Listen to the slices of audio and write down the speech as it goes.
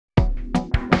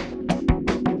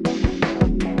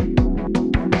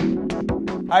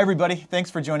Hi everybody,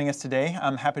 thanks for joining us today.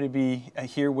 I'm happy to be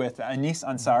here with Anees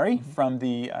Ansari from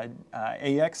the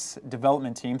AX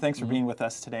development team. Thanks for being with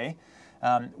us today.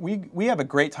 We have a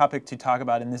great topic to talk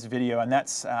about in this video, and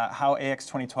that's how AX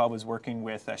 2012 is working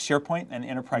with SharePoint and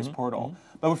Enterprise Portal.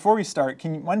 But before we start,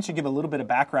 why don't you give a little bit of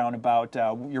background about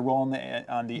your role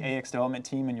on the AX development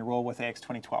team and your role with AX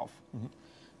 2012?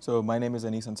 So my name is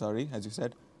Anees Ansari, as you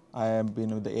said. I have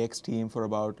been with the AX team for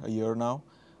about a year now.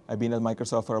 I've been at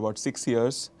Microsoft for about 6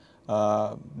 years.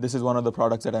 This is one of the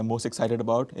products that I'm most excited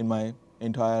about in my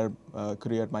entire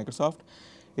career at Microsoft.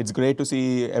 It's great to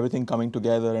see everything coming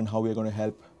together and how we're going to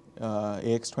help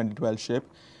AX 2012 ship.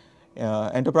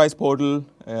 Enterprise Portal,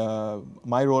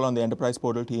 my role on the Enterprise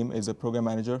Portal team is a program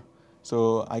manager.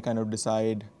 So I kind of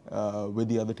decide with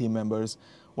the other team members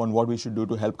on what we should do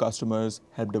to help customers,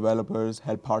 help developers,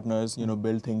 help partners,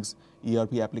 build things,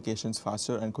 ERP applications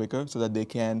faster and quicker so that they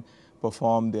can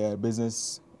perform their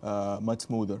business much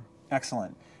smoother.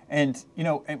 Excellent. And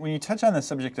when you touch on the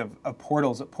subject of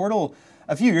portals, Portal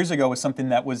a few years ago was something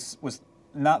that was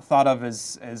not thought of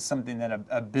as something that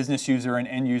a business user, an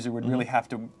end user would really have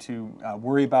to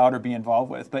worry about or be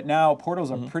involved with. But now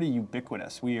portals are pretty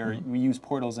ubiquitous. We use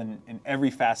portals in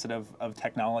every facet of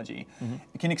technology.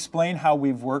 You can explain how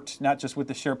we've worked not just with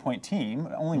the SharePoint team,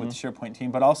 only with the SharePoint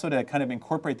team, but also to kind of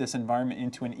incorporate this environment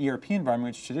into an ERP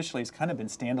environment, which traditionally has kind of been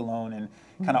standalone and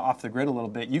kind of off the grid a little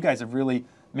bit. You guys have really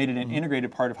made it an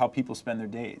integrated part of how people spend their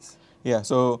days. Yeah,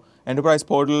 so Enterprise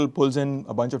Portal pulls in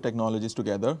a bunch of technologies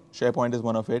together. SharePoint is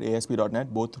one of it,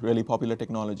 ASP.NET, both really popular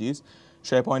technologies.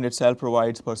 SharePoint itself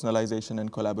provides personalization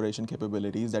and collaboration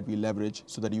capabilities that we leverage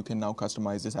so that you can now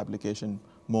customize this application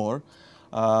more.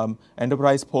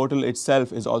 Enterprise Portal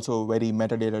itself is also very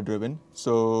metadata driven,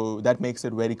 so that makes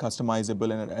it very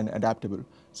customizable and adaptable.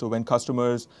 So when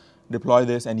customers deploy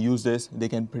this and use this, they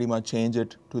can pretty much change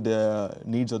it to the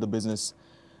needs of the business.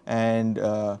 And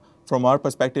from our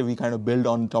perspective, we kind of build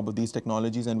on top of these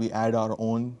technologies and we add our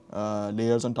own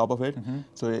layers on top of it.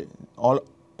 So all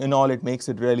in all, it makes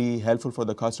it really helpful for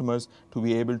the customers to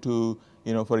be able to,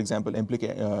 for example,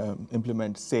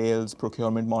 implement sales,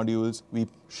 procurement modules. We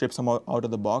ship some out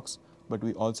of the box, but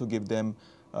we also give them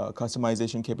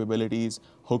customization capabilities,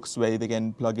 hooks where they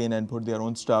can plug in and put their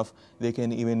own stuff. They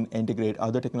can even integrate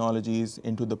other technologies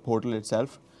into the portal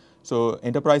itself. So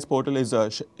Enterprise Portal is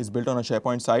built on a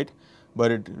SharePoint site,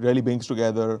 but it really brings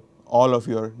together all of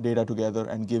your data together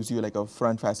and gives you like a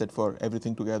front facet for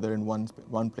everything together in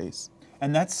one place.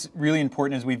 And that's really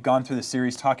important as we've gone through the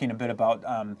series talking a bit about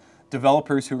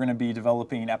developers who are going to be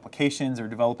developing applications or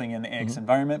developing in the AX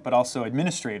environment, but also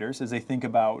administrators as they think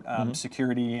about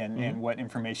security and what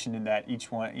information in that each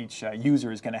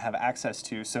user is going to have access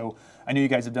to. So I know you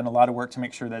guys have done a lot of work to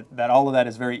make sure that all of that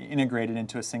is very integrated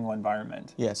into a single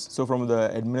environment. Yes, so from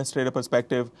the administrator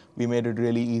perspective, we made it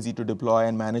really easy to deploy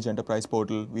and manage Enterprise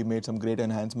Portal. We made some great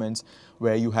enhancements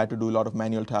where you had to do a lot of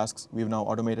manual tasks. We've now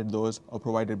automated those or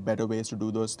provided better ways to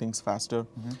do those things faster.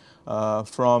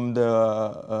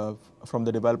 From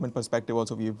the development perspective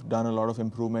also, we've done a lot of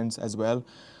improvements as well.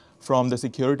 From the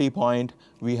security point,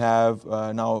 we have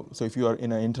now, so if you are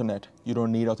in an internet, you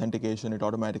don't need authentication, it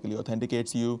automatically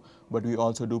authenticates you, but we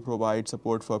also do provide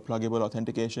support for pluggable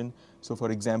authentication. So for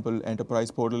example,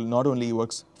 Enterprise Portal not only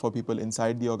works for people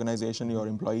inside the organization, your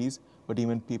employees, but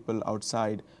even people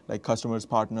outside, like customers,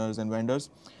 partners, and vendors.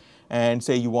 And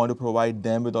say you want to provide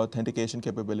them with authentication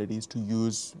capabilities to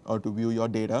use or to view your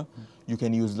data, you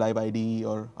can use Live ID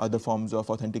or other forms of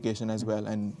authentication as well,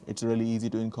 and it's really easy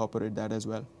to incorporate that as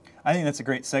well. I think that's a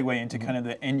great segue into kind of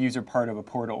the end user part of a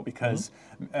portal because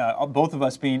both of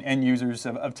us being end users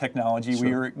of technology,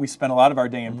 we spend a lot of our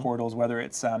day in portals, whether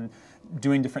it's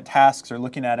doing different tasks or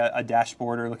looking at a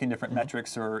dashboard or looking at different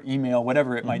metrics or email,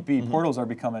 whatever it might be. Portals are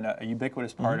becoming a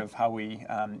ubiquitous part of how we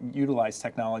utilize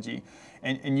technology.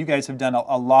 And you guys have done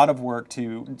a lot of work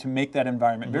to make that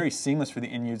environment very seamless for the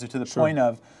end user to the point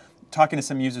of talking to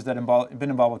some users that have been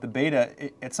involved with the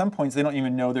beta, at some points they don't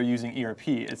even know they're using ERP.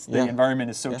 The environment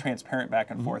is so transparent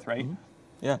back and forth, right?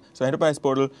 Yeah, so Enterprise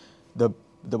Portal,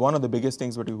 one of the biggest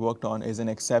things that we worked on is an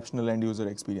exceptional end user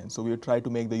experience. So we try to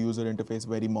make the user interface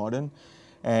very modern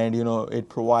and it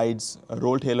provides a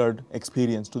role-tailored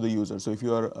experience to the user. So if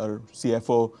you are a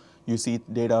CFO, you see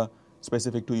data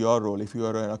specific to your role. If you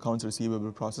are an accounts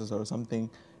receivable processor or something,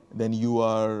 then you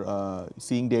are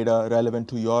seeing data relevant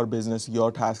to your business,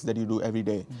 your tasks that you do every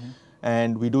day.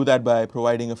 And we do that by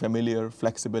providing a familiar,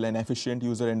 flexible, and efficient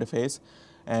user interface.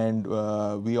 And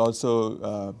we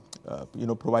also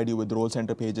provide you with role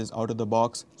center pages out of the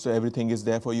box. So everything is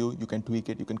there for you. You can tweak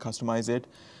it, you can customize it.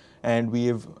 And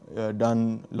we've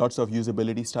done lots of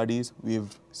usability studies.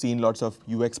 We've seen lots of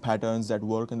UX patterns that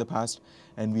work in the past,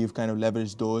 and we've kind of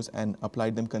leveraged those and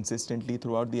applied them consistently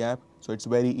throughout the app. So it's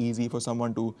very easy for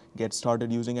someone to get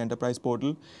started using Enterprise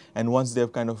Portal. And once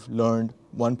they've kind of learned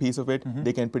one piece of it,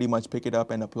 they can pretty much pick it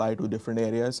up and apply to different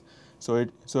areas.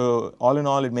 So all in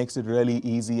all, it makes it really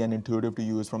easy and intuitive to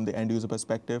use from the end user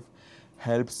perspective,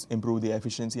 helps improve the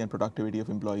efficiency and productivity of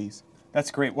employees. That's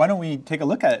great. Why don't we take a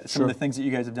look at some of the things that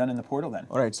you guys have done in the portal then?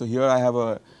 All right, so here I have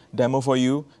a demo for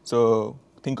you. So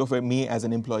think of me as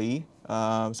an employee.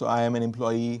 So I am an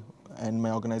employee and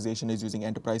my organization is using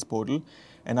Enterprise Portal.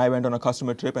 And I went on a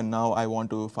customer trip and now I want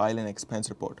to file an expense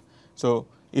report. So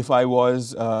if I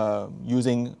was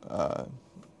using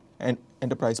an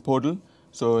Enterprise Portal,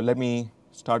 so let me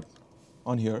start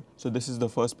on here. So this is the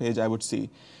first page I would see.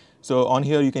 So on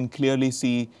here you can clearly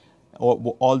see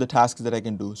all the tasks that I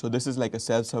can do. So this is like a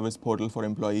self-service portal for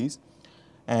employees.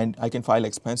 And I can file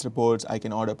expense reports, I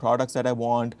can order products that I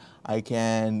want, I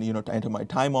can enter my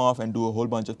time off and do a whole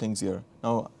bunch of things here.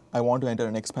 Now, I want to enter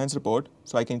an expense report,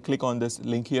 so I can click on this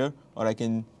link here, or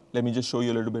let me just show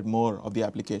you a little bit more of the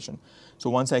application. So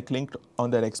once I clicked on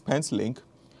that expense link,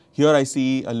 here I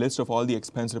see a list of all the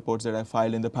expense reports that I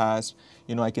filed in the past.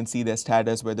 I can see their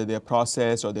status, whether they're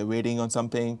processed or they're waiting on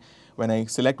something. When I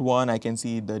select one, I can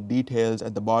see the details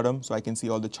at the bottom, so I can see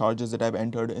all the charges that I've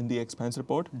entered in the expense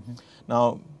report.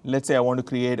 Now, let's say I want to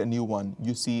create a new one.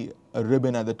 You see a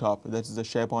ribbon at the top. This is the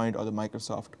SharePoint or the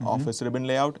Microsoft Office ribbon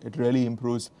layout. It really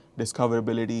improves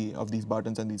discoverability of these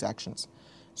buttons and these actions.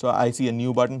 So I see a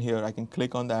new button here. I can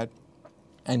click on that.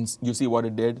 And you see what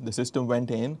it did. The system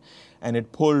went in and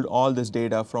it pulled all this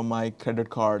data from my credit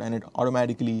card and it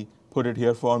automatically put it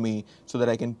here for me so that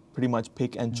I can pretty much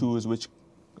pick and choose which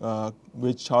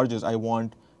charges I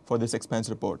want for this expense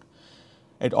report.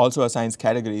 It also assigns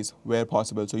categories where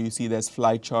possible. So you see there's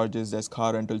flight charges, there's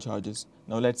car rental charges.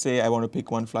 Now let's say I want to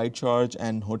pick one flight charge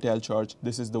and hotel charge.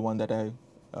 This is the one that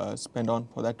I spent on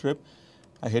for that trip.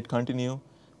 I hit continue.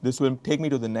 This will take me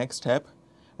to the next step.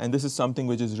 And this is something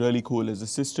which is really cool, is the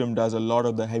system does a lot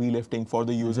of the heavy lifting for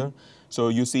the user. So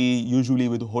you see, usually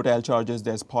with hotel charges,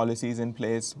 there's policies in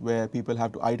place where people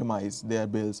have to itemize their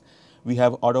bills. We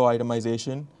have auto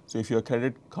itemization. So if your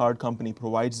credit card company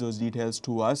provides those details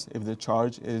to us, if the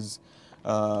charge is,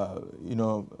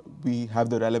 we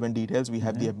have the relevant details, we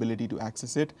have the ability to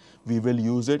access it, we will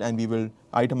use it and we will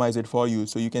itemize it for you.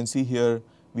 So you can see here,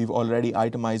 we've already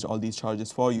itemized all these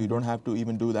charges for you. You don't have to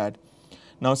even do that.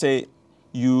 Now say,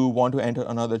 you want to enter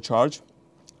another charge,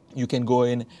 you can go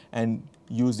in and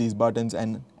use these buttons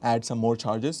and add some more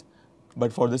charges.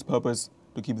 But for this purpose,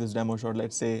 to keep this demo short,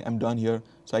 let's say I'm done here,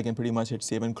 so I can pretty much hit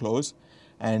save and close.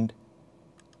 And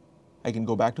I can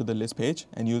go back to the list page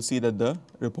and you'll see that the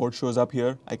report shows up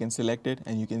here. I can select it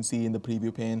and you can see in the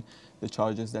preview pane the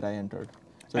charges that I entered.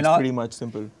 So it's pretty much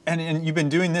simple. And you've been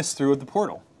doing this through the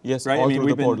portal. Yes, right? all I mean, through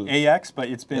we've the portal. been AX, but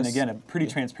it's been, again, a pretty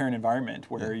transparent environment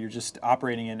where you're just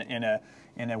operating in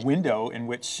a window in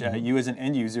which you as an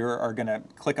end user are going to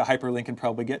click a hyperlink and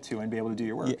probably get to and be able to do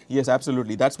your work. Yes,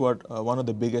 absolutely. That's what one of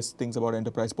the biggest things about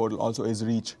Enterprise Portal also is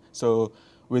reach. So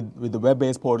with the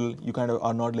web-based portal, you kind of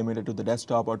are not limited to the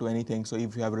desktop or to anything. So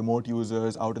if you have remote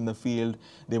users out in the field,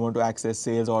 they want to access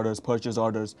sales orders, purchase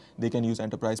orders, they can use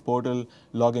Enterprise Portal,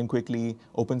 log in quickly,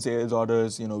 open sales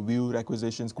orders, view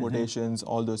requisitions, quotations,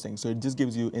 all those things. So it just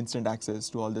gives you instant access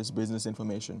to all this business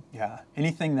information. Yeah,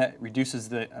 anything that reduces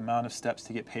the amount of steps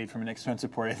to get paid from an expense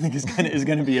report, I think is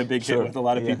going to be a big hit with a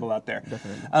lot of people out there.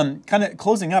 Definitely. Kind of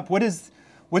closing up,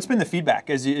 what's been the feedback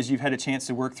as you've had a chance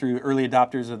to work through early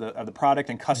adopters of the product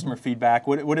and customer feedback?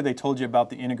 What have they told you about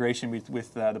the integration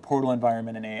with the portal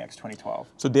environment in AX 2012?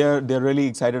 So they're really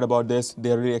excited about this.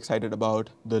 They're really excited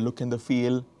about the look and the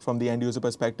feel from the end user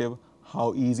perspective,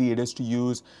 how easy it is to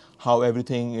use, how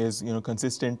everything is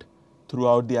consistent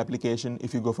throughout the application.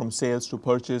 If you go from sales to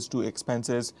purchase to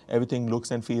expenses, everything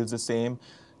looks and feels the same.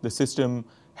 The system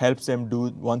helps them do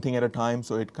one thing at a time,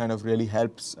 so it kind of really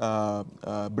helps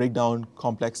break down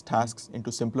complex tasks into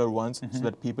simpler ones so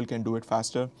that people can do it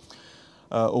faster.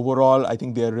 Overall, I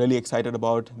think they're really excited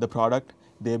about the product.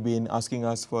 They've been asking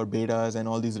us for betas and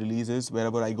all these releases.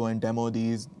 Wherever I go and demo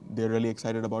these, they're really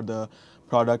excited about the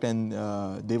product and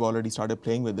they've already started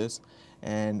playing with this.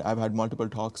 And I've had multiple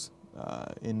talks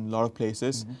in a lot of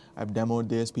places. I've demoed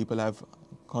this. People have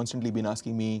constantly been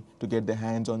asking me to get their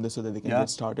hands on this so that they can get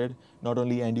started. Not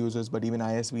only end users, but even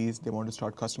ISVs, they want to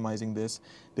start customizing this.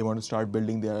 They want to start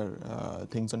building their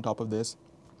things on top of this.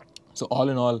 So all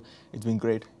in all, it's been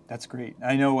great. That's great.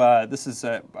 I know this is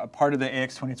a part of the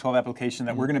AX 2012 application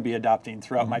that we're going to be adopting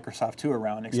throughout Microsoft too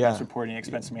around expense reporting,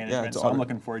 expense management. So I'm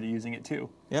looking forward to using it too.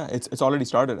 Yeah, it's already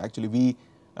started actually.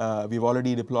 We've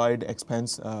already deployed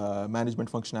expense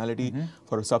management functionality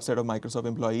for a subset of Microsoft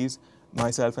employees.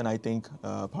 Myself and I think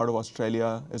part of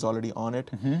Australia is already on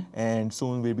it, and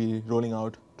soon we'll be rolling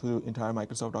out to the entire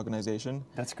Microsoft organization.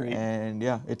 That's great. And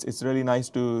yeah, it's really nice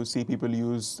to see people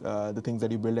use the things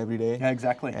that you build every day. Yeah,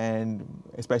 exactly. And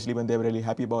especially when they're really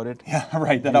happy about it. Yeah,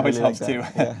 right. That always really helps like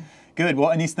too. Yeah. Good. Well,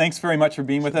 Anees, thanks very much for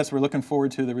being with us. We're looking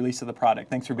forward to the release of the product.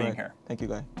 Thanks for being here. Thank you,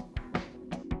 Guy.